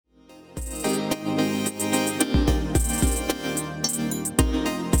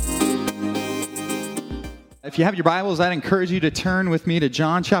If you have your Bibles, I'd encourage you to turn with me to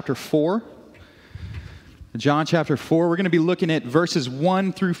John chapter 4. John chapter 4, we're going to be looking at verses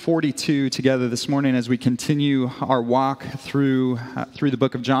 1 through 42 together this morning as we continue our walk through the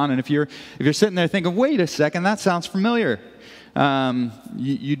book of John. And if you're sitting there thinking, wait a second, that sounds familiar,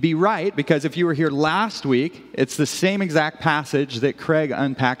 you'd be right, because if you were here last week, it's the same exact passage that Craig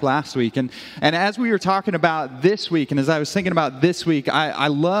unpacked last week. And as we were talking about this week, and as I was thinking about this week, I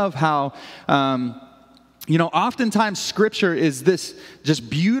love how oftentimes Scripture is this just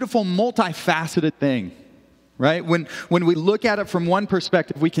beautiful, multifaceted thing. Right? When we look at it from one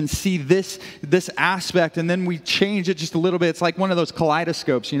perspective, we can see this aspect, and then we change it just a little bit. It's like one of those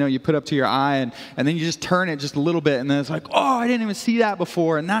kaleidoscopes, you put up to your eye, and then you just turn it just a little bit, and then it's like, oh, I didn't even see that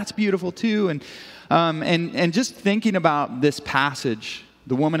before, and that's beautiful too. And just thinking about this passage,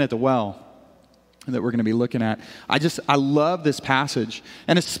 the woman at the well, that we're going to be looking at, I love this passage,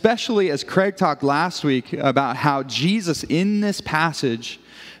 and especially as Craig talked last week about how Jesus in this passage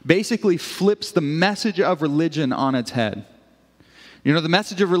basically flips the message of religion on its head. The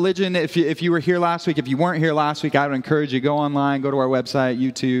message of religion, if you were here last week, if you weren't here last week, I would encourage you, go online, go to our website,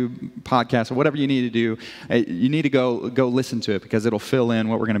 YouTube, podcast, or whatever you need to do. You need to go listen to it, because it'll fill in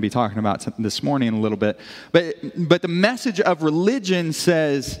what we're going to be talking about this morning a little bit. But the message of religion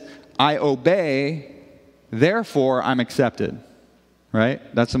says, I obey, therefore I'm accepted.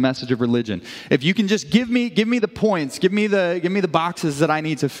 Right? That's the message of religion. If you can just give me the points, give me the boxes that I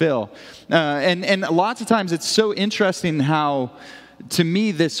need to fill. And lots of times it's so interesting how, to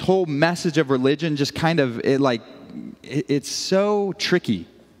me, this whole message of religion just kind of, it's so tricky.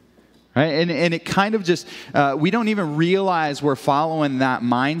 Right? And it kind of just, we don't even realize we're following that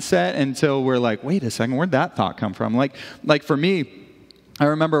mindset until we're like, wait a second, where'd that thought come from? Like for me, I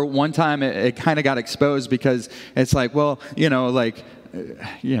remember one time it kind of got exposed, because it's like, well,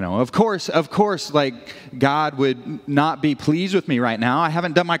 of course, like, God would not be pleased with me right now. I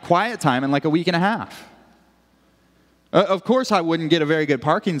haven't done my quiet time in like a week and a half. Of course, I wouldn't get a very good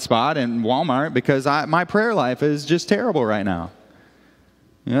parking spot in Walmart, because my prayer life is just terrible right now.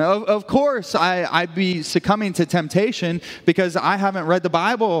 Of course, I'd be succumbing to temptation because I haven't read the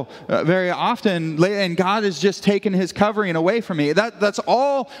Bible very often, and God has just taken His covering away from me. That's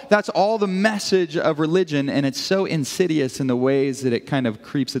all the message of religion, and it's so insidious in the ways that it kind of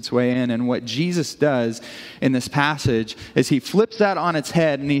creeps its way in. And what Jesus does in this passage is He flips that on its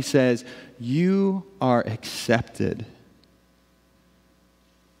head, and He says, "You are accepted.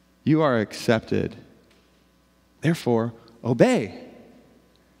 You are accepted. Therefore, obey."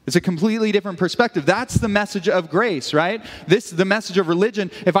 It's a completely different perspective. That's the message of grace, right? This is the message of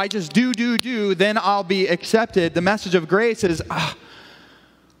religion. If I just do, then I'll be accepted. The message of grace is,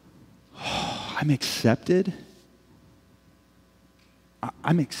 I'm accepted.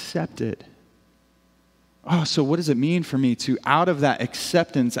 I'm accepted. Oh, so what does it mean for me to, out of that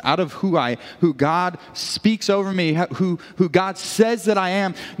acceptance, out of who God speaks over me, who God says that I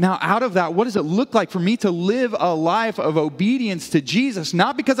am, now out of that, what does it look like for me to live a life of obedience to Jesus?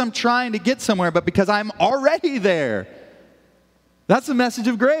 Not because I'm trying to get somewhere, but because I'm already there. That's the message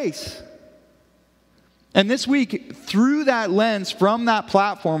of grace. And this week, through that lens, from that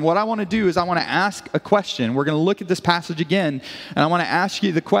platform, what I want to do is I want to ask a question. We're going to look at this passage again, and I want to ask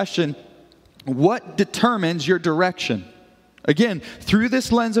you the question, what determines your direction? Again, through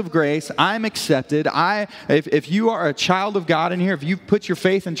this lens of grace, I'm accepted. If you are a child of God in here, if you've put your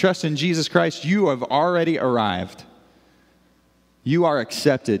faith and trust in Jesus Christ, you have already arrived. You are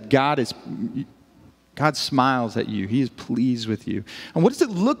accepted. God smiles at you. He is pleased with you. And what does it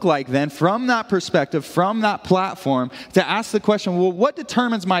look like then, from that perspective, from that platform, to ask the question, well, what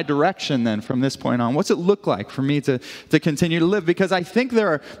determines my direction then from this point on? What's it look like for me to continue to live? Because I think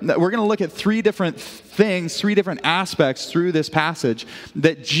we're going to look at three different things, three different aspects through this passage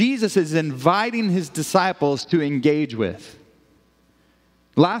that Jesus is inviting His disciples to engage with.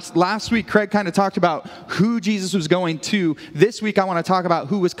 Last week, Craig kind of talked about who Jesus was going to. This week, I want to talk about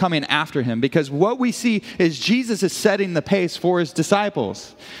who was coming after Him, because what we see is Jesus is setting the pace for His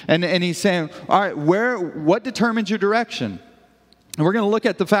disciples. And He's saying, all right, what determines your direction? And we're going to look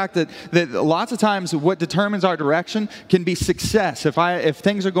at the fact that lots of times what determines our direction can be success. If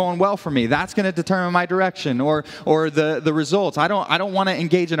things are going well for me, that's going to determine my direction or the results. I don't want to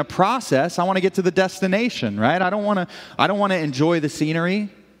engage in a process. I want to get to the destination, right? I don't want to enjoy the scenery.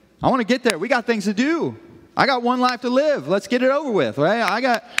 I want to get there. We got things to do. I got one life to live. Let's get it over with,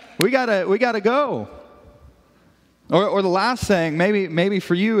 right? We gotta go. Or the last thing, maybe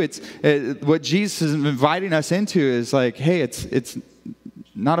for you, it's what Jesus is inviting us into is like, hey, it's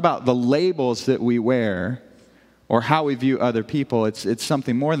not about the labels that we wear or how we view other people. It's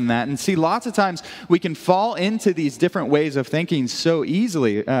something more than that. And see, lots of times we can fall into these different ways of thinking so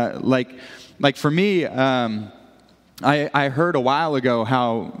easily. Like for me, I heard a while ago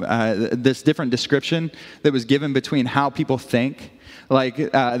how this different description that was given between how people think. Like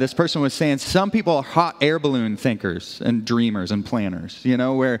this person was saying, some people are hot air balloon thinkers and dreamers and planners,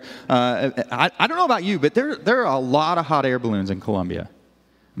 where I don't know about you, but there are a lot of hot air balloons in Colombia.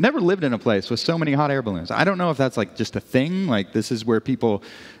 I've never lived in a place with so many hot air balloons. I don't know if that's like just a thing, like this is where people,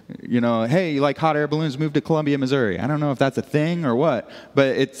 hey, you like hot air balloons, move to Columbia, Missouri. I don't know if that's a thing or what,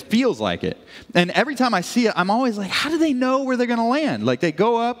 but it feels like it. And every time I see it, I'm always like, how do they know where they're going to land? Like they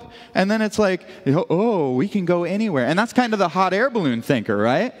go up and then it's like, oh, we can go anywhere. And that's kind of the hot air balloon thinker,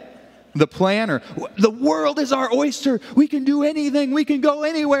 right? The planner. The world is our oyster. We can do anything. We can go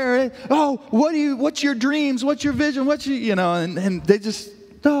anywhere. Oh, what's your dreams? What's your vision? And they just,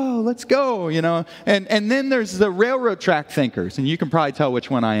 let's go, And then there's the railroad track thinkers. And you can probably tell which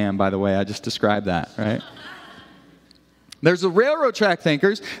one I am, by the way. I just described that, right? There's the railroad track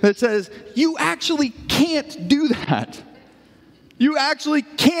thinkers that says, you actually can't do that. You actually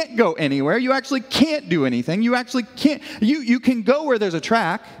can't go anywhere. You actually can't do anything. You actually can't. You can go where there's a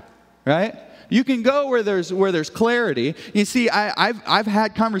track, right? You can go where there's clarity. You see, I've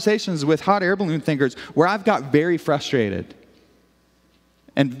had conversations with hot air balloon thinkers where I've got very frustrated.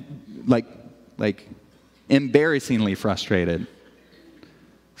 And like embarrassingly frustrated.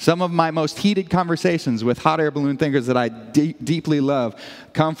 Some of my most heated conversations with hot air balloon thinkers that I deeply love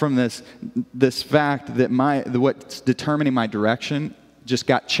come from this fact that what's determining my direction just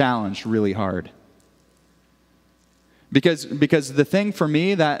got challenged really hard. Because the thing for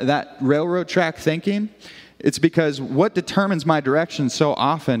me, that railroad track thinking, it's because what determines my direction so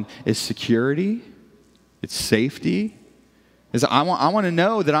often is security, it's safety. Is I want to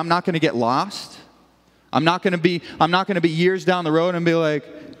know that I'm not going to get lost. I'm not going to be years down the road and be like,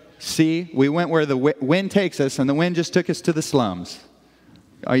 see, we went where the wind takes us, and the wind just took us to the slums.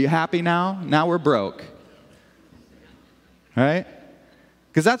 Are you happy now? Now we're broke. Right?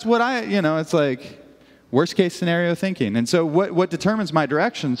 Because that's what it's like worst case scenario thinking. And so what determines my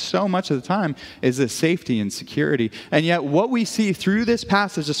direction so much of the time is the safety and security. And yet what we see through this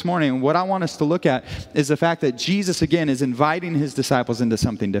passage this morning, what I want us to look at is the fact that Jesus, again, is inviting his disciples into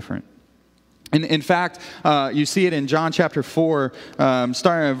something different. And in fact, you see it in John chapter 4,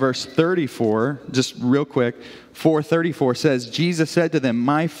 starting at verse 34, just real quick. 4:34 says, Jesus said to them,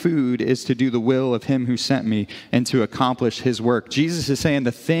 my food is to do the will of him who sent me and to accomplish his work. Jesus is saying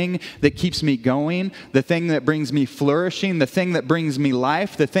the thing that keeps me going, the thing that brings me flourishing, the thing that brings me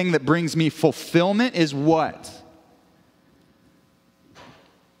life, the thing that brings me fulfillment is what?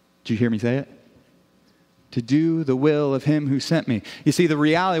 Did you hear me say it? To do the will of him who sent me. You see, the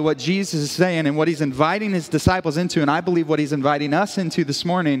reality, what Jesus is saying and what he's inviting his disciples into, and I believe what he's inviting us into this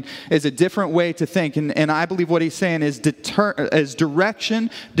morning, is a different way to think. And I believe what he's saying is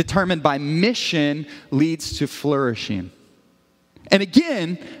direction determined by mission leads to flourishing. And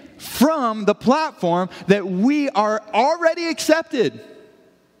again, from the platform that we are already accepted.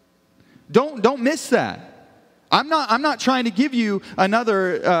 Don't miss that. I'm not trying to give you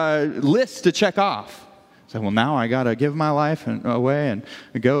another list to check off. So, well, now I got to give my life away and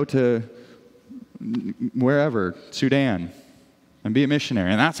go to wherever, Sudan, and be a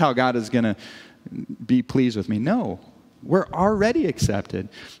missionary. And that's how God is going to be pleased with me. No, we're already accepted.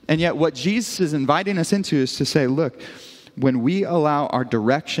 And yet what Jesus is inviting us into is to say, look, when we allow our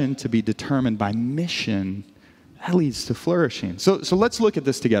direction to be determined by mission, that leads to flourishing. So let's look at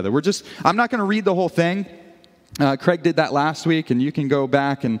this together. I'm not going to read the whole thing. Craig did that last week, and you can go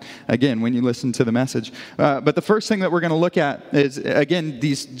back and, again, when you listen to the message. But the first thing that we're going to look at is, again,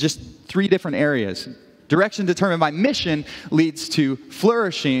 these just three different areas. Direction determined by mission leads to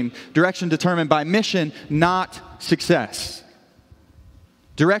flourishing. Direction determined by mission, not success.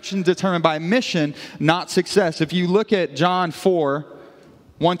 Direction determined by mission, not success. If you look at John 4,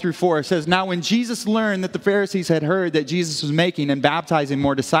 1-4, it says, now when Jesus learned that the Pharisees had heard that Jesus was making and baptizing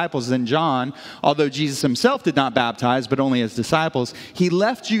more disciples than John, although Jesus himself did not baptize, but only his disciples, he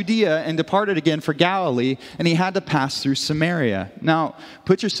left Judea and departed again for Galilee, and he had to pass through Samaria. Now,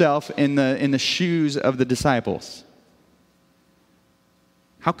 put yourself in the shoes of the disciples.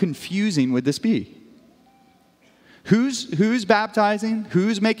 How confusing would this be? Who's baptizing?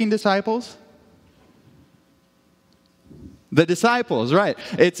 Who's making disciples? The disciples, right.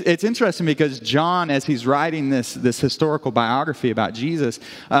 It's interesting because John, as he's writing this historical biography about Jesus,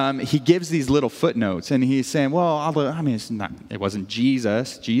 he gives these little footnotes, and he's saying, well, I mean, it wasn't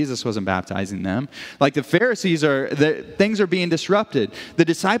Jesus. Jesus wasn't baptizing them. Like the Pharisees things are being disrupted. The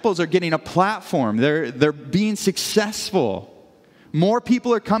disciples are getting a platform. They're being successful. More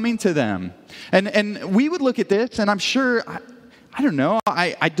people are coming to them. And we would look at this, and I'm sure, I don't know,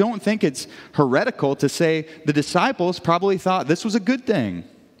 I don't think it's heretical to say the disciples probably thought this was a good thing,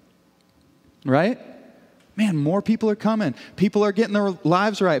 right? Man, more people are coming. People are getting their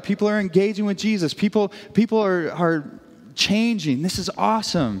lives right. People are engaging with Jesus. People are changing. This is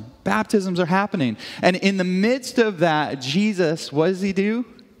awesome. Baptisms are happening. And in the midst of that, Jesus, what does he do?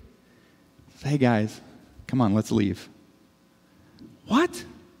 Hey guys, come on, let's leave. What?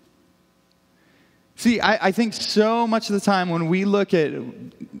 See, I think so much of the time when we look at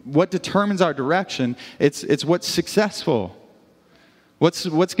what determines our direction, it's what's successful.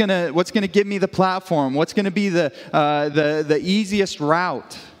 What's gonna give me the platform? What's gonna be the easiest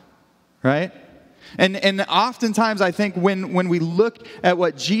route, right? And oftentimes I think when we look at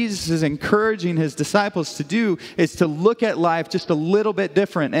what Jesus is encouraging his disciples to do is to look at life just a little bit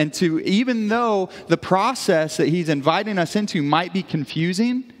different, and to, even though the process that he's inviting us into might be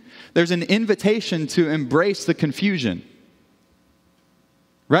confusing, there's an invitation to embrace the confusion,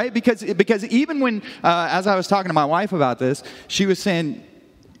 right? Because even when, as I was talking to my wife about this, she was saying,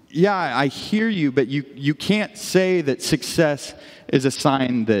 yeah, I hear you, but you can't say that success is a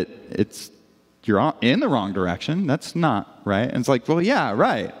sign that you're in the wrong direction. That's not right. And it's like, well, yeah,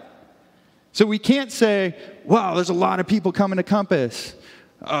 right. So we can't say, wow, there's a lot of people coming to Compass.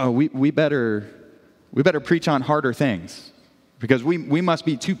 Oh, we better preach on harder things, because we must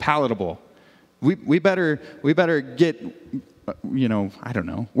be too palatable. We better get, I don't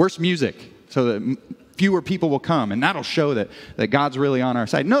know, worse music so that fewer people will come, and that'll show that God's really on our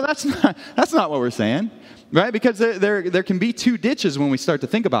side. No, that's not what we're saying, right? Because there can be two ditches when we start to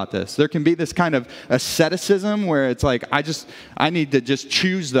think about this. There can be this kind of asceticism where it's like, I need to just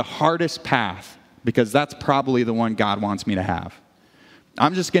choose the hardest path because that's probably the one God wants me to have.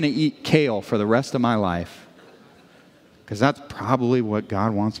 I'm just going to eat kale for the rest of my life, because that's probably what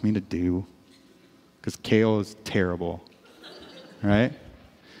God wants me to do, because kale is terrible, right?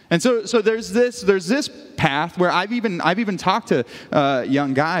 And so there's this path where I've even talked to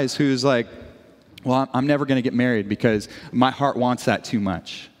young guys who's like, well, I'm never going to get married because my heart wants that too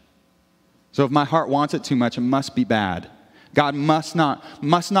much. So if my heart wants it too much, it must be bad. God must not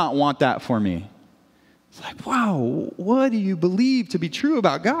want that for me. It's like, wow, what do you believe to be true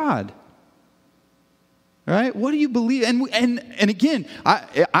about God? Right? What do you believe? And again,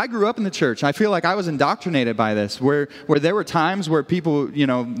 I grew up in the church. I feel like I was indoctrinated by this, where there were times where people,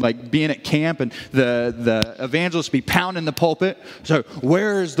 like being at camp and the evangelist be pounding the pulpit. So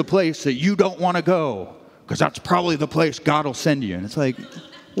where is the place that you don't want to go? Because that's probably the place God will send you. And it's like,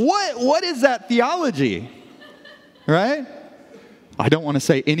 what is that theology? Right? I don't want to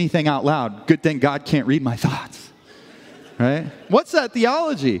say anything out loud. Good thing God can't read my thoughts. Right? What's that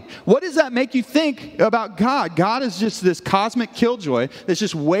theology? What does that make you think about God? God is just this cosmic killjoy that's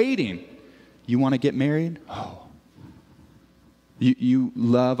just waiting. You want to get married? Oh. You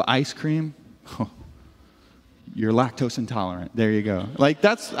love ice cream? Oh. You're lactose intolerant. There you go. Like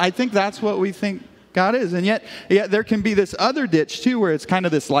I think that's what we think God is. And yet there can be this other ditch too, where it's kind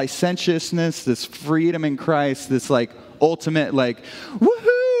of this licentiousness, this freedom in Christ, this like ultimate like, woohoo!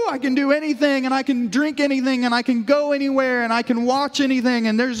 I can do anything, and I can drink anything, and I can go anywhere, and I can watch anything,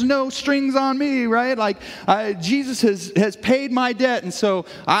 and there's no strings on me, right? Like, Jesus has paid my debt, and so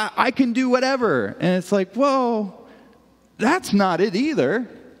I can do whatever. And it's like, whoa, that's not it either,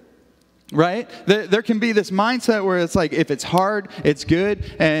 right? There can be this mindset where it's like, if it's hard, it's good,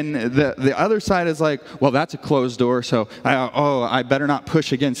 and the other side is like, well, that's a closed door, so I better not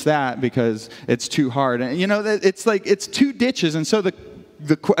push against that because it's too hard. And it's like, it's two ditches, and so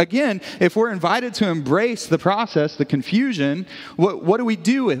again, if we're invited to embrace the process, the confusion, what do we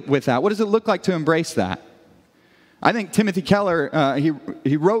do with that? What does it look like to embrace that? I think Timothy Keller,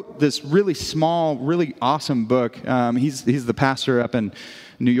 he wrote this really small, really awesome book. He's the pastor up in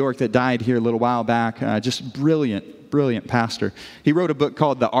New York that died here a little while back. Just brilliant pastor. He wrote a book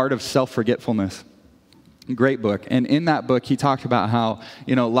called The Art of Self-Forgetfulness. Great book. And in that book, he talked about how,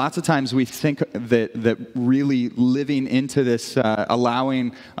 lots of times we think that really living into this,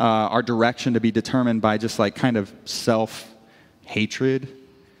 allowing our direction to be determined by just like kind of self-hatred,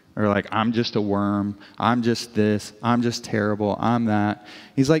 or like, I'm just a worm, I'm just this, I'm just terrible, I'm that.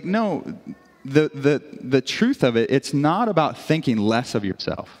 He's like, no, the truth of it, it's not about thinking less of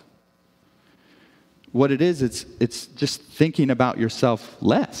yourself. what it is, it's just thinking about yourself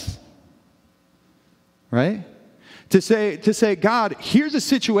less. Right? To say, God, here's a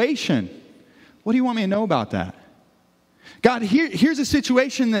situation. What do you want me to know about that? God, here's a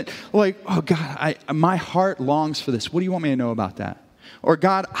situation that, like, oh God, my heart longs for this. What do you want me to know about that? Or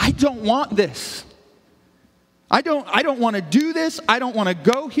God, I don't want this. I don't want to do this. I don't want to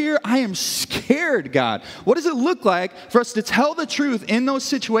go here. I am scared, God. What does it look like for us to tell the truth in those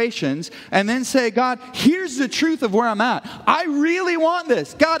situations and then say, God, here's the truth of where I'm at. I really want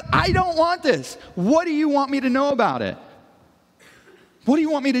this. God, I don't want this. What do you want me to know about it? What do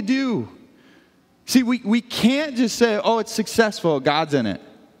you want me to do? See, we can't just say, oh, it's successful, God's in it.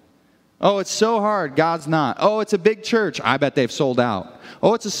 Oh, it's so hard, God's not. Oh, it's a big church, I bet they've sold out.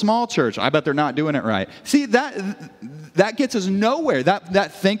 Oh, it's a small church, I bet they're not doing it right. See, that gets us nowhere.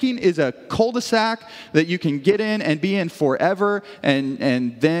 That thinking is a cul-de-sac that you can get in and be in forever,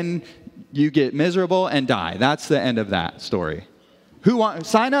 and then you get miserable and die. That's the end of that story.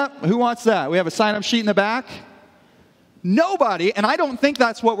 Sign up? Who wants that? We have a sign-up sheet in the back. Nobody, and I don't think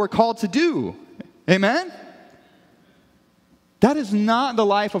that's what we're called to do. Amen? That is not the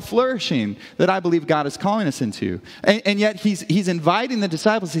life of flourishing that I believe God is calling us into. And yet he's inviting the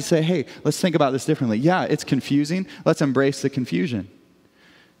disciples to say, hey, let's think about this differently. Yeah, it's confusing. Let's embrace the confusion.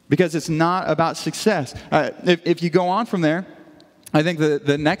 Because it's not about success. If you go on from there, I think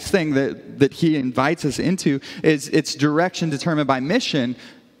the next thing that he invites us into is it's direction determined by mission,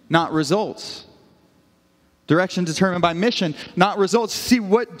 not results. Direction determined by mission, not results. See,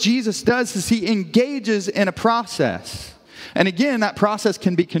 what Jesus does is he engages in a process. And again, that process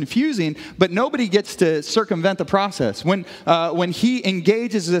can be confusing, but nobody gets to circumvent the process. When he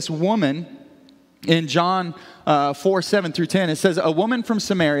engages this woman in John 4, 7 through 10, it says, a woman from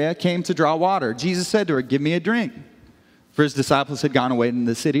Samaria came to draw water. Jesus said to her, give me a drink. For his disciples had gone away in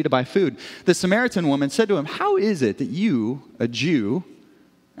the city to buy food. The Samaritan woman said to him, how is it that you, a Jew,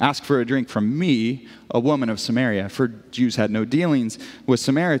 ask for a drink from me, a woman of Samaria? For Jews had no dealings with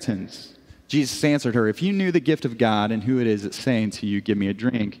Samaritans. Jesus answered her, if you knew the gift of God and who it is that's saying to you, give me a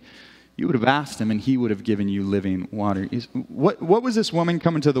drink, you would have asked him and he would have given you living water. What was this woman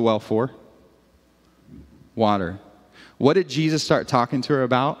coming to the well for? Water. What did Jesus start talking to her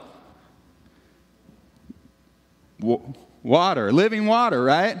about? Water, living water,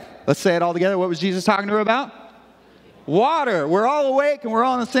 right? Let's say it all together. What was Jesus talking to her about? Water. We're all awake and we're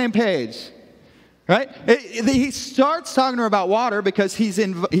all on the same page, right? He starts talking to her about water because he's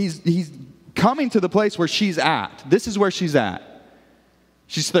coming to the place where she's at. This is where she's at.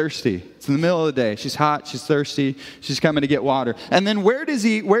 She's thirsty. It's in the middle of the day. She's hot. She's thirsty. She's coming to get water. And then where does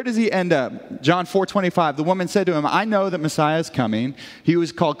he end up? John 4:25. The woman said to him, I know that Messiah is coming. He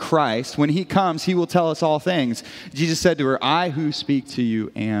was called Christ. When he comes, he will tell us all things. Jesus said to her, I who speak to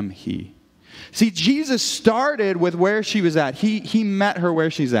you am he. See, Jesus started with where she was at. He met her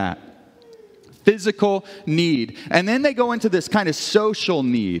where she's at. Physical need. And then they go into this kind of social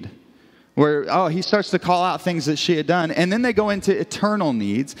need where, he starts to call out things that she had done. And then they go into eternal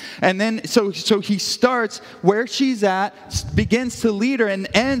needs. And then, so he starts where she's at, begins to lead her, and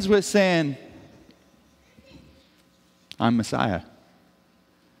ends with saying, I'm Messiah.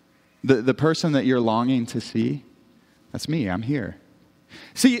 The person that you're longing to see, that's me. I'm here.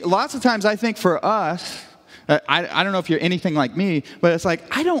 See, lots of times I think for us, I don't know if you're anything like me, but it's like,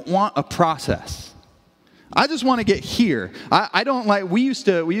 I don't want a process. I just want to get here. I don't like, we used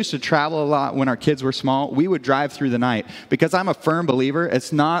to travel a lot when our kids were small. We would drive through the night because I'm a firm believer.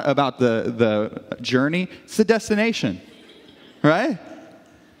 It's not about the journey, it's the destination, right?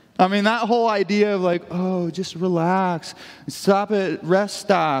 I mean, that whole idea of like, just relax, stop at rest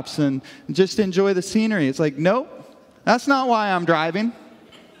stops and just enjoy the scenery. It's like, nope, that's not why I'm driving,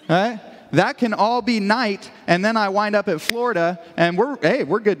 right? That can all be night, and then I wind up at Florida, and we're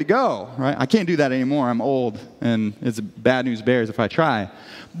good to go, right? I can't do that anymore. I'm old, and it's bad news bears if I try.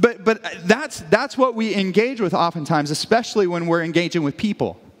 But that's what we engage with oftentimes, especially when we're engaging with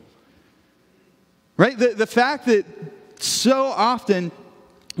people, right? The fact that so often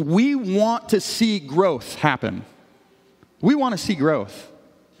we want to see growth happen. We want to see growth.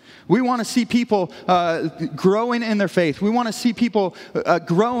 We want to see people growing in their faith. We want to see people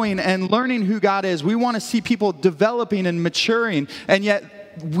growing and learning who God is. We want to see people developing and maturing. And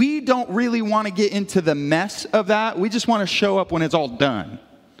yet, we don't really want to get into the mess of that. We just want to show up when it's all done.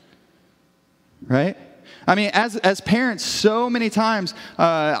 Right? I mean, as parents, so many times,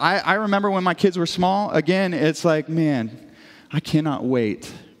 I remember when my kids were small, again, it's like, man, I cannot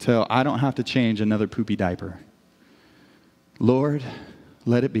wait till I don't have to change another poopy diaper. Lord,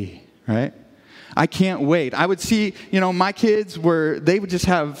 let it be, right? I can't wait. I would see, my kids they would just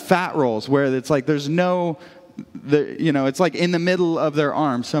have fat rolls where it's like there's no, it's like in the middle of their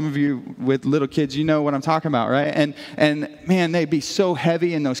arm. Some of you with little kids, you know what I'm talking about, right? And man, they'd be so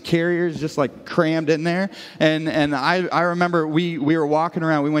heavy in those carriers, just like crammed in there. And I remember we were walking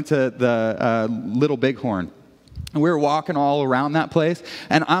around. We went to the Little Bighorn. And we were walking all around that place,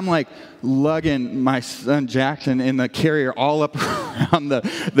 and I'm like lugging my son Jackson in the carrier all up around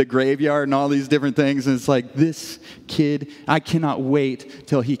the graveyard and all these different things. And it's like, this kid, I cannot wait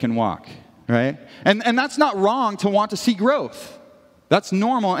till he can walk, right? And that's not wrong to want to see growth. That's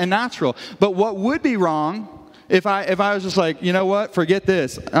normal and natural. But what would be wrong if I was just like, you know what, forget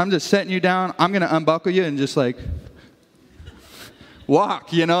this. I'm just setting you down. I'm going to unbuckle you and just like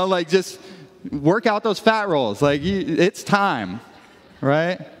walk, like just work out those fat rolls. Like, it's time,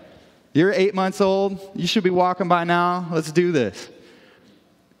 right? You're 8 months old. You should be walking by now. Let's do this.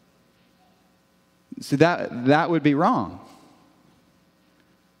 See, that would be wrong.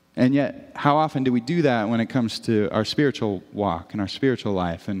 And yet, how often do we do that when it comes to our spiritual walk and our spiritual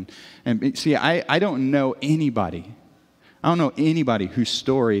life? And see, I don't know anybody. I don't know anybody whose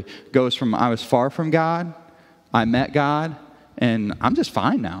story goes from I was far from God, I met God, and I'm just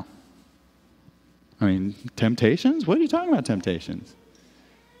fine now. I mean, temptations? What are you talking about, temptations?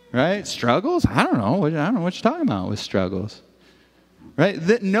 Right? Struggles? I don't know. I don't know what you're talking about with struggles.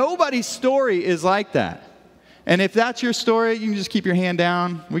 Right? Nobody's story is like that. And if that's your story, you can just keep your hand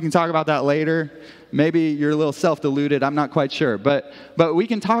down. We can talk about that later. Maybe you're a little self-deluded. I'm not quite sure. But we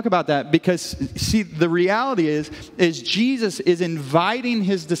can talk about that because, see, the reality is Jesus is inviting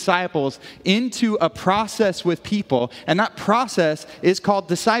his disciples into a process with people, and that process is called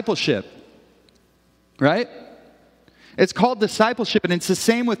discipleship. Right? It's called discipleship, and it's the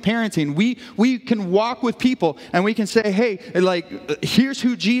same with parenting. We can walk with people, and we can say, hey, like, here's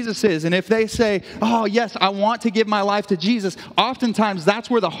who Jesus is. And if they say, oh, yes, I want to give my life to Jesus, oftentimes that's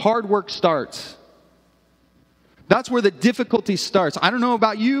where the hard work starts. That's where the difficulty starts. I don't know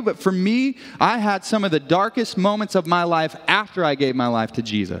about you, but for me, I had some of the darkest moments of my life after I gave my life to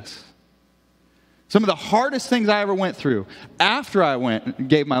Jesus. Some of the hardest things I ever went through after I went and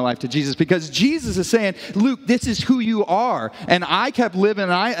gave my life to Jesus, because Jesus is saying, Luke, this is who you are. And I kept living,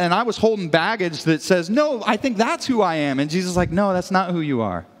 and I was holding baggage that says, no, I think that's who I am. And Jesus is like, no, that's not who you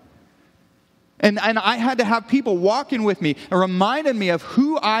are. And I had to have people walking with me and reminding me of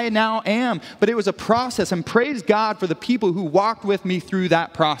who I now am. But it was a process, and praise God for the people who walked with me through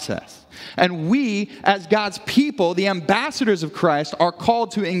that process. And we, as God's people, the ambassadors of Christ, are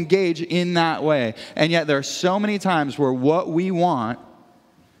called to engage in that way. And yet there are so many times where what we want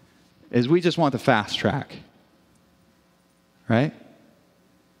is we just want the fast track. Right?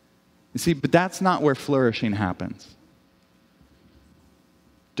 You see, but that's not where flourishing happens.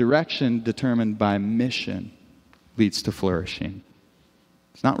 Direction determined by mission leads to flourishing.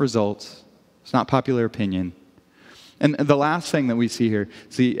 It's not results. It's not popular opinion. And the last thing that we see here,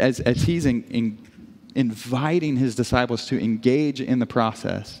 as he's inviting his disciples to engage in the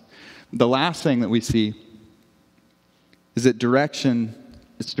process, the last thing that we see is that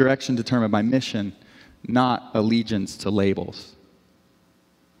it's direction determined by mission, not allegiance to labels.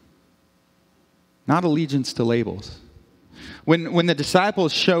 Not allegiance to labels. When the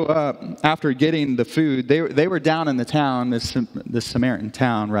disciples show up after getting the food, they were down in the town, this Samaritan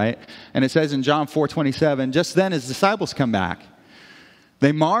town, right? And it says in John 4:27, just then his disciples come back.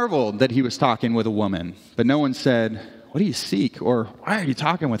 They marveled that he was talking with a woman, but no one said, what do you seek? Or why are you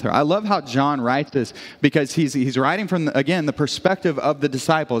talking with her? I love how John writes this, because he's writing from, the perspective of the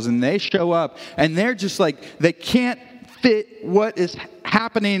disciples. And they show up, and they're just like, they can't fit what is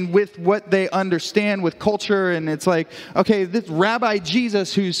happening with what they understand with culture. And it's like, okay, this Rabbi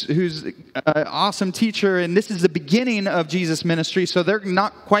Jesus, who's an awesome teacher, and this is the beginning of Jesus' ministry, so they're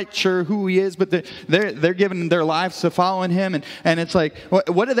not quite sure who he is, but they're giving their lives to following him. And it's like,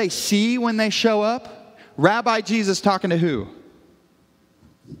 what do they see when they show up? Rabbi Jesus talking to who?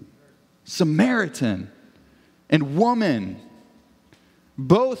 Samaritan and woman.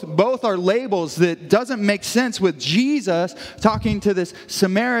 Both are labels that doesn't make sense with Jesus talking to this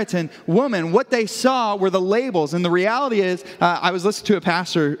Samaritan woman. What they saw were the labels. And the reality is, I was listening to a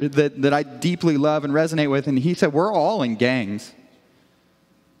pastor that I deeply love and resonate with, and he said, we're all in gangs.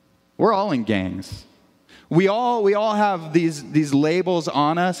 We're all in gangs. We all have these labels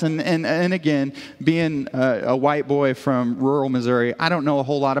on us. And again, being a white boy from rural Missouri, I don't know a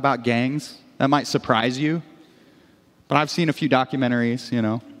whole lot about gangs. That might surprise you. But I've seen a few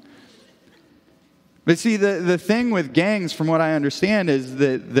documentaries, But see, the thing with gangs, from what I understand, is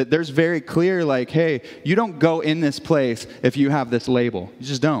that there's very clear, like, hey, you don't go in this place if you have this label. You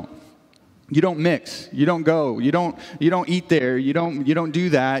just don't. You don't mix. You don't go. You don't eat there. You don't do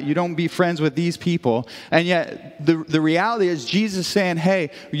that. You don't be friends with these people. And yet the reality is Jesus is saying,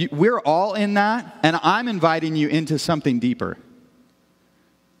 hey, we're all in that, and I'm inviting you into something deeper.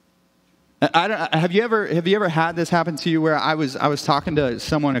 Have you ever had this happen to you where I was talking to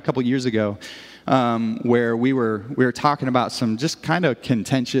someone a couple years ago where we were talking about some just kind of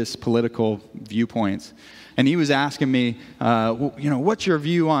contentious political viewpoints. And he was asking me, what's your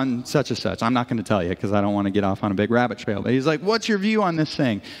view on such and such? I'm not going to tell you because I don't want to get off on a big rabbit trail. But he's like, what's your view on this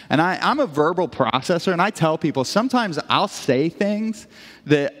thing? And I'm a verbal processor, and I tell people sometimes I'll say things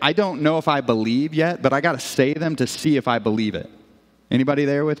that I don't know if I believe yet, but I got to say them to see if I believe it. Anybody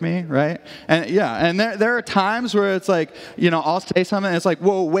there with me, right? And yeah, and there are times where it's like, I'll say something and it's like,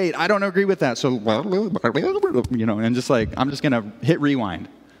 whoa, wait, I don't agree with that. So, and just like, I'm just going to hit rewind.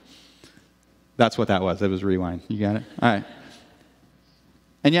 That's what that was. It was rewind. You got it? All right.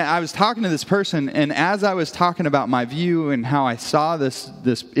 And yet I was talking to this person, and as I was talking about my view and how I saw this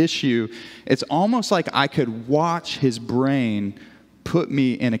issue, it's almost like I could watch his brain put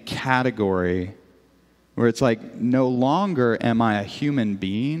me in a category where it's like, no longer am I a human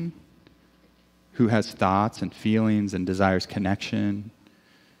being who has thoughts and feelings and desires connection,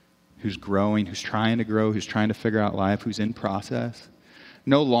 who's growing, who's trying to grow, who's trying to figure out life, who's in process.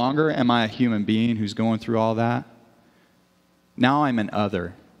 No longer am I a human being who's going through all that. Now I'm an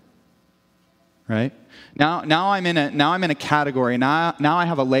other. Right? Now I'm in a category. Now I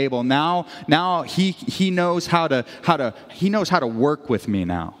have a label. Now he knows how to work with me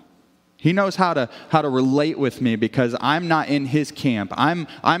now. He knows how to relate with me because I'm not in his camp.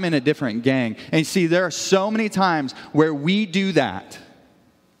 I'm in a different gang. And you see, there are so many times where we do that.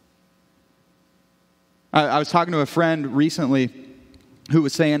 I was talking to a friend recently who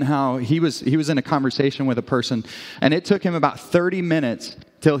was saying how he was in a conversation with a person, and it took him about 30 minutes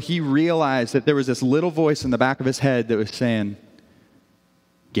till he realized that there was this little voice in the back of his head that was saying,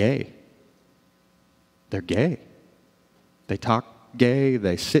 gay. They're gay. They talk gay,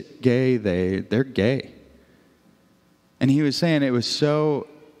 they sit gay, they're gay. And he was saying it was so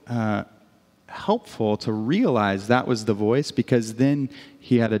helpful to realize that was the voice, because then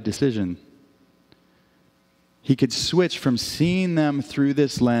he had a decision. He could switch from seeing them through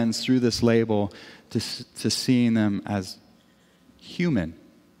this lens, through this label, to seeing them as human,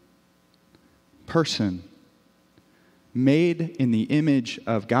 person, made in the image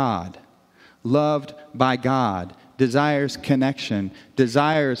of God, loved by God, desires connection,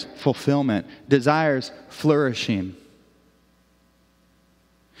 desires fulfillment, desires flourishing.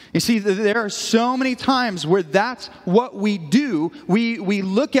 You see, there are so many times where that's what we do. We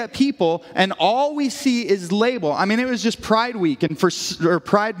look at people and all we see is label. I mean, it was just Pride Week or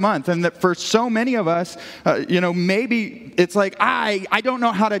Pride Month, and that for so many of us, maybe it's like, I don't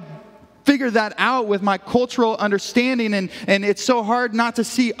know how to figure that out with my cultural understanding, and it's so hard not to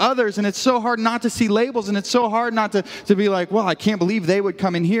see others, and it's so hard not to see labels, and it's so hard not to be like, well, I can't believe they would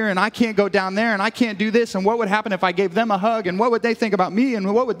come in here, and I can't go down there, and I can't do this, and what would happen if I gave them a hug, and what would they think about me,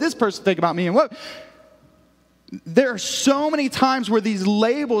 and what would this person think about me, and what... There are so many times where these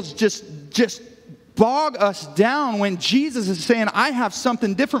labels just bog us down when Jesus is saying, I have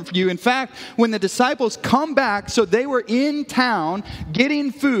something different for you. In fact, when the disciples come back, so they were in town getting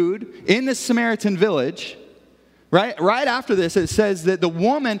food in the Samaritan village, right? Right after this, it says that the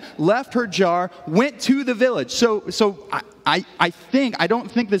woman left her jar, went to the village. So I don't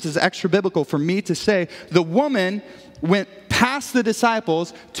think this is extra biblical for me to say the woman went past the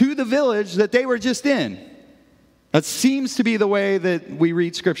disciples to the village that they were just in. That seems to be the way that we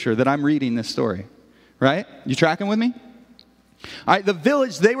read Scripture, that I'm reading this story. Right? You tracking with me? All right, the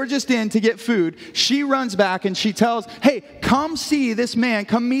village they were just in to get food, she runs back and she tells, hey, come see this man,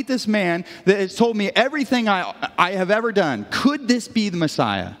 come meet this man that has told me everything I have ever done. Could this be the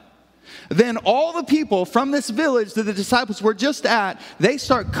Messiah? Then all the people from this village that the disciples were just at, they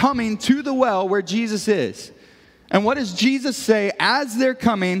start coming to the well where Jesus is. And what does Jesus say as they're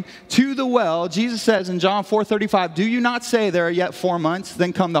coming to the well? Jesus says in John 4:35, do you not say there are yet 4 months,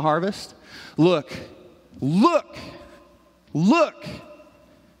 then come the harvest? Look,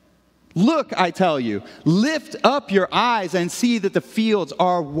 I tell you, lift up your eyes and see that the fields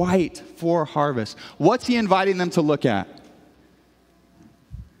are white for harvest. What's he inviting them to look at?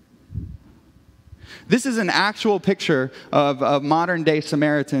 This is an actual picture of modern day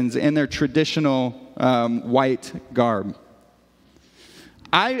Samaritans in their traditional white garb.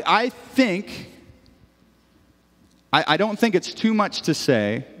 I don't think it's too much to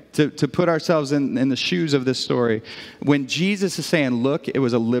say to put ourselves in the shoes of this story. When Jesus is saying look, it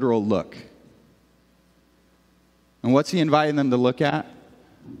was a literal look. And what's he inviting them to look at?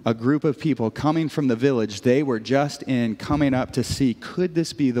 a group of people coming from the village they were just in, coming up to see, could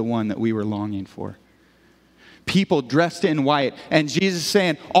this be the one that we were longing for? People dressed in white, and Jesus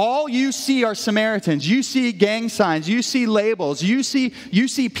saying, all you see are Samaritans. You see gang signs. You see labels. You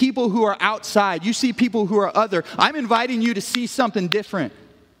see people who are outside. You see people who are other. I'm inviting you to see something different.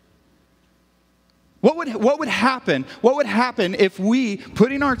 What would happen? What would happen if we,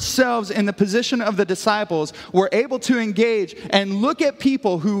 putting ourselves in the position of the disciples, were able to engage and look at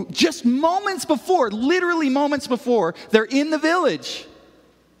people who just moments before, literally moments before, they're in the village,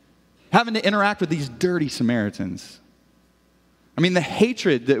 having to interact with these dirty Samaritans? I mean, the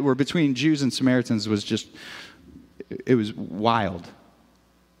hatred that were between Jews and Samaritans was just, it was wild.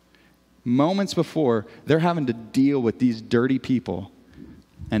 Moments before, they're having to deal with these dirty people.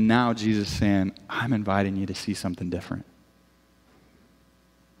 And now Jesus is saying, I'm inviting you to see something different.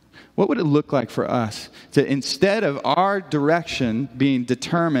 What would it look like for us to, instead of our direction being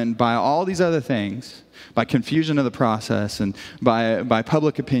determined by all these other things, by confusion of the process and by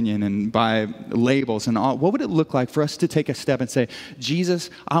public opinion and by labels and all, what would it look like for us to take a step and say, Jesus,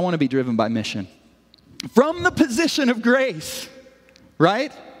 I want to be driven by mission? From the position of grace,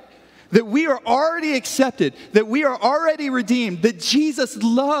 right? That we are already accepted, that we are already redeemed, that Jesus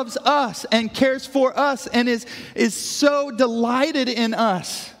loves us and cares for us and is so delighted in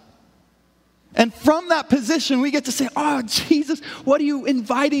us. And from that position, we get to say, oh, Jesus, what are you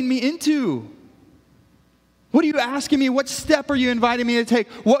inviting me into? What are you asking me? What step are you inviting me to take?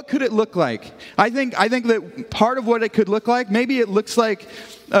 What could it look like? I think that part of what it could look like, maybe it looks like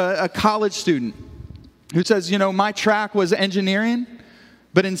a college student who says, my track was engineering,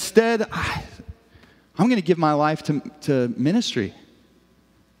 but instead, I'm going to give my life to ministry.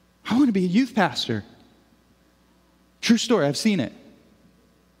 I want to be a youth pastor. True story, I've seen it.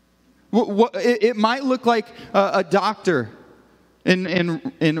 It might look like a doctor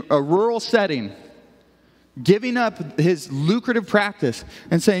in a rural setting giving up his lucrative practice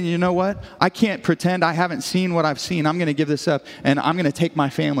and saying, you know what? I can't pretend I haven't seen what I've seen. I'm going to give this up, and I'm going to take my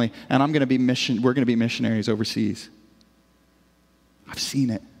family, and we're going to be missionaries overseas. I've seen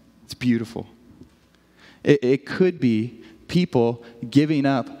it. It's beautiful. It could be people giving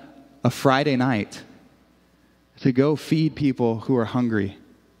up a Friday night to go feed people who are hungry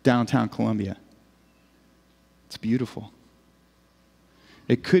downtown Columbia. It's beautiful.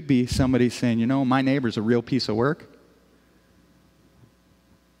 It could be somebody saying, my neighbor's a real piece of work.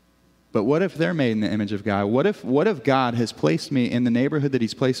 But what if they're made in the image of God? What if God has placed me in the neighborhood that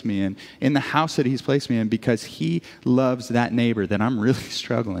he's placed me in the house that he's placed me in, because he loves that neighbor that I'm really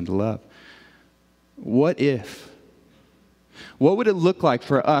struggling to love? What if? What would it look like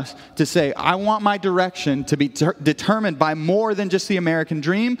for us to say, I want my direction to be determined by more than just the American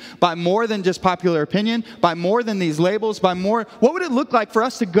dream, by more than just popular opinion, by more than these labels, what would it look like for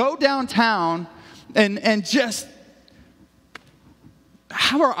us to go downtown and just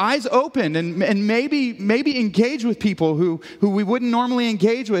have our eyes open and maybe engage with people who we wouldn't normally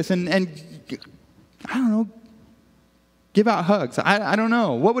engage with and I don't know, give out hugs. I don't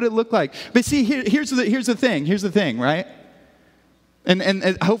know. What would it look like? But see, here's the thing, right?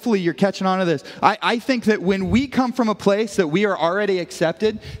 And hopefully you're catching on to this. I think that when we come from a place that we are already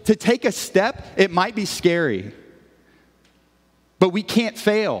accepted, to take a step, it might be scary. But we can't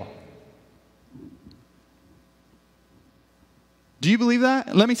fail. Do you believe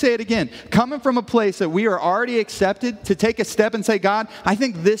that? Let me say it again. Coming from a place that we are already accepted, to take a step and say, God, I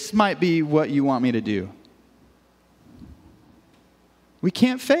think this might be what you want me to do. We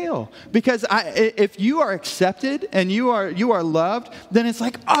can't fail. Because if you are accepted and you are loved, then it's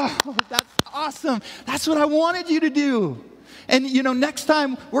like, oh, that's awesome. That's what I wanted you to do. And next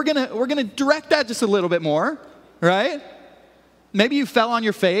time we're gonna direct that just a little bit more, right? Maybe you fell on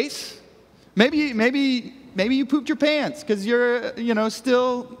your face. Maybe you pooped your pants because you're,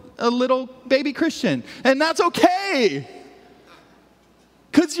 still a little baby Christian. And that's okay.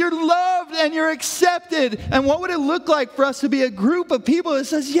 Because you're loved and you're accepted. And what would it look like for us to be a group of people that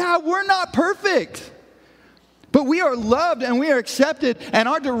says, yeah, we're not perfect, but we are loved and we are accepted, and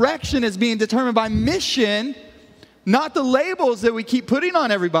our direction is being determined by mission, not the labels that we keep putting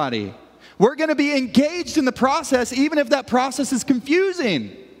on everybody. We're going to be engaged in the process, even if that process is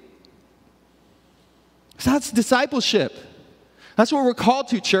confusing. So that's discipleship. That's what we're called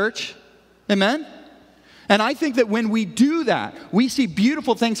to, church. Amen? And I think that when we do that, we see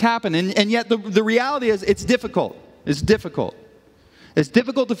beautiful things happen. And yet the reality is it's difficult. It's difficult. It's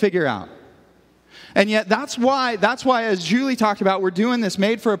difficult to figure out. And yet that's why, as Julie talked about, we're doing this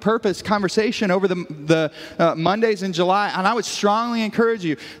Made for a Purpose conversation over the Mondays in July. And I would strongly encourage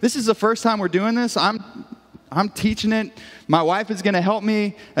you. This is the first time we're doing this. I'm I'm teaching it. My wife is going to help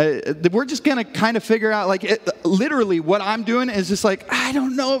me. We're just going to kind of figure out, literally what I'm doing is just like, I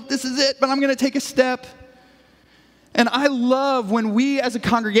don't know if this is it, but I'm going to take a step. And I love when we as a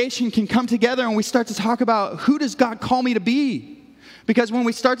congregation can come together and we start to talk about, who does God call me to be? Because when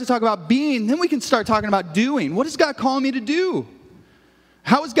we start to talk about being, then we can start talking about doing. What is God calling me to do?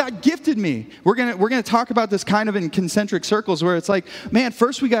 How has God gifted me? We're gonna talk about this kind of in concentric circles where it's like, man,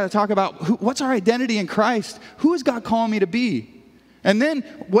 first we got to talk about what's our identity in Christ? Who is God calling me to be? And then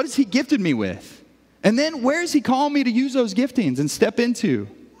what has he gifted me with? And then where is he calling me to use those giftings and step into?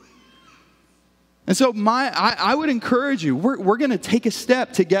 And so I would encourage you, we're going to take a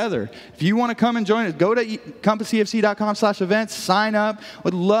step together. If you want to come and join us, go to compassefc.com/events, sign up.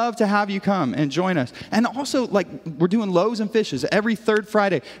 Would love to have you come and join us. And also, we're doing loaves and fishes every third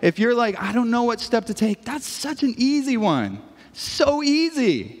Friday. If you're like, I don't know what step to take, that's such an easy one. So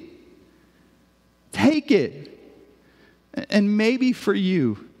easy. Take it. And maybe for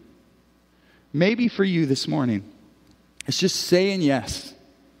you this morning, it's just saying yes.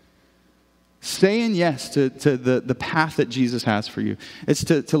 Saying yes to the path that Jesus has for you. It's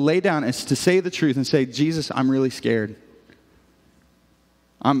to lay down, it's to say the truth and say, Jesus, I'm really scared.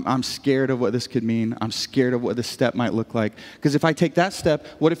 I'm scared of what this could mean. I'm scared of what this step might look like. Because if I take that step,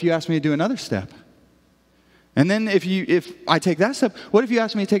 what if you ask me to do another step? And then if I take that step, what if you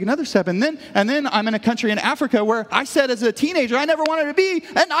ask me to take another step? And then I'm in a country in Africa where I said as a teenager I never wanted to be,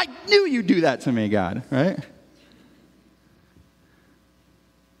 and I knew you'd do that to me, God, right?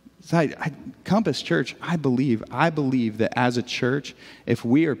 Compass Church, I believe that as a church, if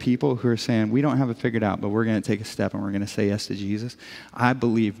we are people who are saying we don't have it figured out, but we're going to take a step and we're going to say yes to Jesus, I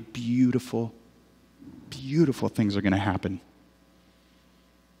believe beautiful, beautiful things are going to happen.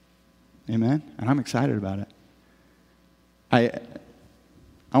 Amen? And I'm excited about it.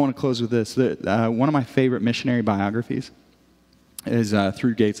 I want to close with this. One of my favorite missionary biographies is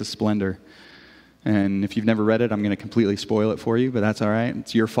Through Gates of Splendor. And if you've never read it, I'm going to completely spoil it for you, but that's all right.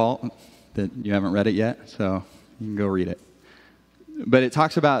 It's your fault that you haven't read it yet, so you can go read it. But it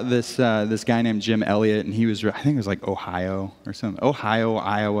talks about this guy named Jim Elliot, and I think it was like Ohio or something. Ohio,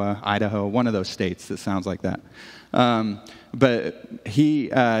 Iowa, Idaho, one of those states that sounds like that. But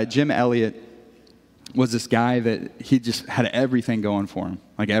Jim Elliot was this guy that he just had everything going for him,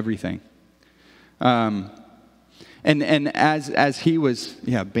 like everything. And as he was,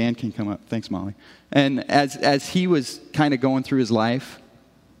 band can come up. Thanks, Molly. And as he was kind of going through his life,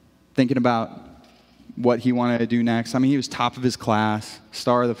 thinking about what he wanted to do next. I mean, he was top of his class,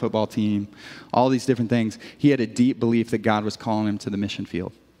 star of the football team, all these different things. He had a deep belief that God was calling him to the mission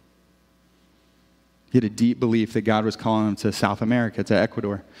field. He had a deep belief that God was calling him to South America, to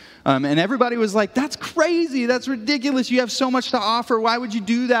Ecuador. And everybody was like, that's crazy. That's ridiculous. You have so much to offer. Why would you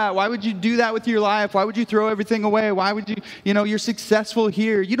do that? Why would you do that with your life? Why would you throw everything away? Why would you're successful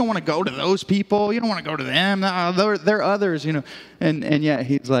here. You don't want to go to those people. You don't want to go to them. They're others, And yet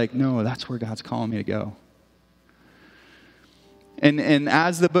he's like, no, that's where God's calling me to go. And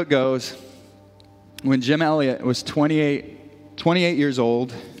as the book goes, when Jim Elliot was 28 years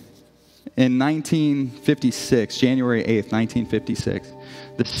old, in 1956, January 8th, 1956,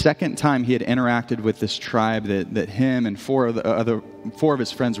 the second time he had interacted with this tribe that him and four of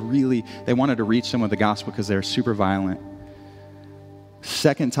his friends they wanted to reach them with the gospel because they were super violent.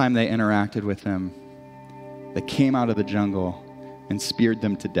 Second time they interacted with him, they came out of the jungle and speared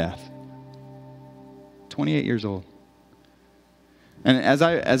them to death. 28 years old. And as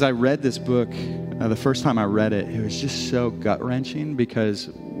I read this book, the first time I read it, it was just so gut-wrenching because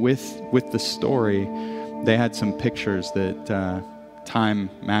with the story, they had some pictures that Time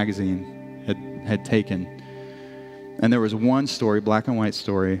magazine had taken. And there was one story, black and white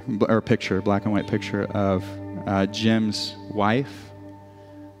picture of Jim's wife,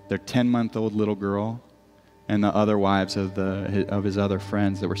 their 10-month-old little girl, and the other wives of his other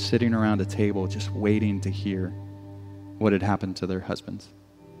friends that were sitting around a table just waiting to hear what had happened to their husbands.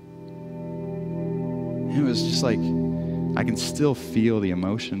 It was just like, I can still feel the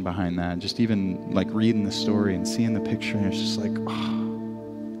emotion behind that. Just even like reading the story and seeing the picture, and it's just like,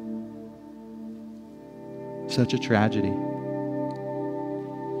 such a tragedy.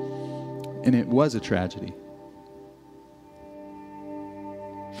 And it was a tragedy.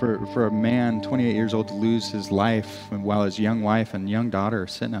 For a man 28 years old to lose his life while his young wife and young daughter are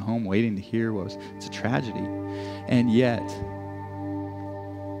sitting at home waiting to hear it's a tragedy. And yet,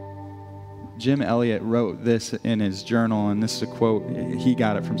 Jim Elliot wrote this in his journal, and this is a quote. He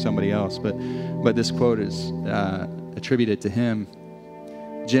got it from somebody else, but this quote is attributed to him.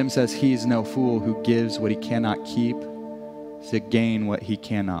 Jim says, "He's no fool who gives what he cannot keep to gain what he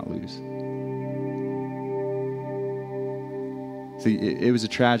cannot lose." See, it was a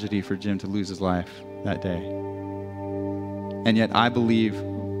tragedy for Jim to lose his life that day. And yet I believe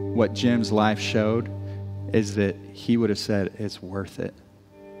what Jim's life showed is that he would have said, it's worth it.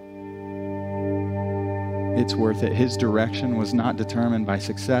 It's worth it. His direction was not determined by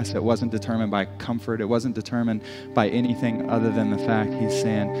success. It wasn't determined by comfort. It wasn't determined by anything other than the fact he's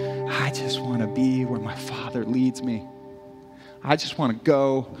saying, I just want to be where my Father leads me. I just want to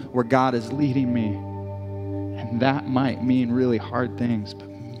go where God is leading me. And that might mean really hard things, but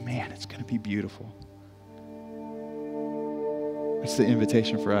man, it's going to be beautiful. It's the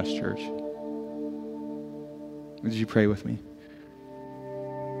invitation for us, church. Would you pray with me?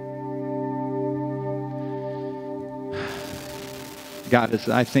 God, as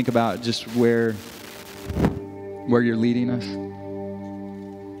I think about just where you're leading us,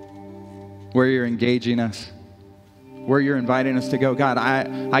 where you're engaging us, where you're inviting us to go, God,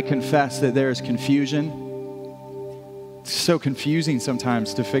 I confess that there is confusion. It's so confusing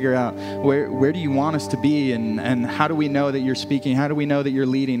sometimes to figure out where do you want us to be, and how do we know that you're speaking? How do we know that you're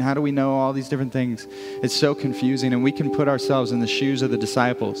leading? How do we know all these different things? It's so confusing, and we can put ourselves in the shoes of the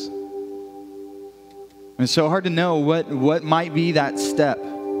disciples. And it's so hard to know what might be that step.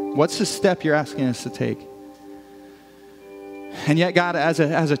 What's the step you're asking us to take? And yet, God, as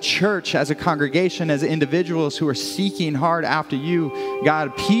a church, as a congregation, as individuals who are seeking hard after you,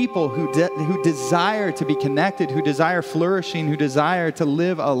 God, people who desire to be connected, who desire flourishing, who desire to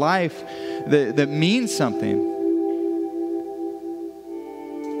live a life that means something.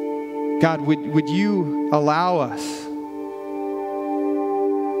 God, would you allow us?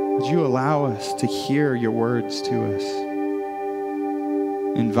 Would you allow us to hear your words to us?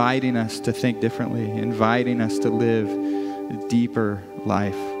 Inviting us to think differently, inviting us to live a deeper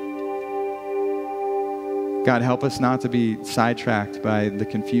life. God, help us not to be sidetracked by the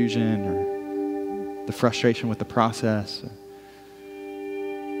confusion or the frustration with the process.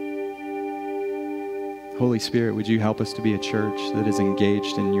 Holy Spirit, would you help us to be a church that is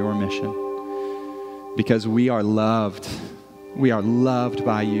engaged in your mission? Because we are loved. We are loved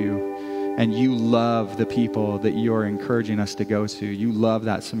by you, and you love the people that you're encouraging us to go to. You love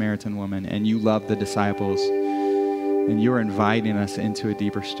that Samaritan woman, and you love the disciples, and you're inviting us into a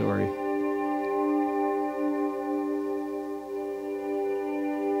deeper story.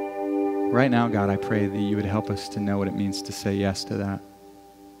 Right now, God, I pray that you would help us to know what it means to say yes to that.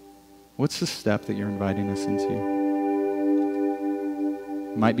 What's the step that you're inviting us into?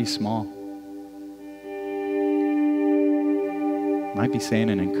 It might be small. Might be saying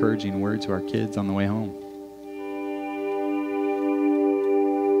an encouraging word to our kids on the way home.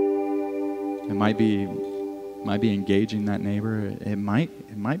 It might be engaging that neighbor. It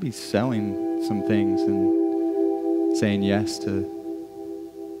might be selling some things and saying yes to.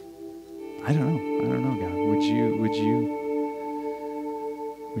 I don't know, God.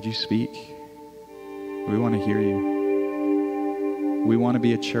 Would you speak? We want to hear you. We want to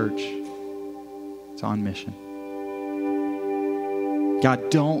be a church. It's on mission.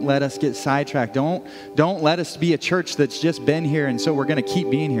 God, don't let us get sidetracked. Don't let us be a church that's just been here and so we're going to keep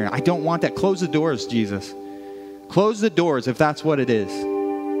being here. I don't want that. Close the doors, Jesus. Close the doors if that's what it is.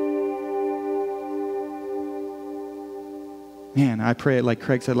 Man, I pray, like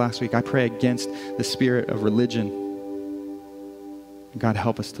Craig said last week, I pray against the spirit of religion. God,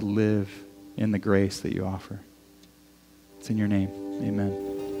 help us to live in the grace that you offer. It's in your name. Amen.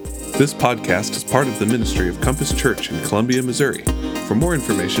 This podcast is part of the ministry of Compass Church in Columbia, Missouri. For more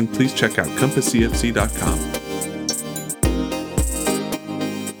information, please check out compasscfc.com.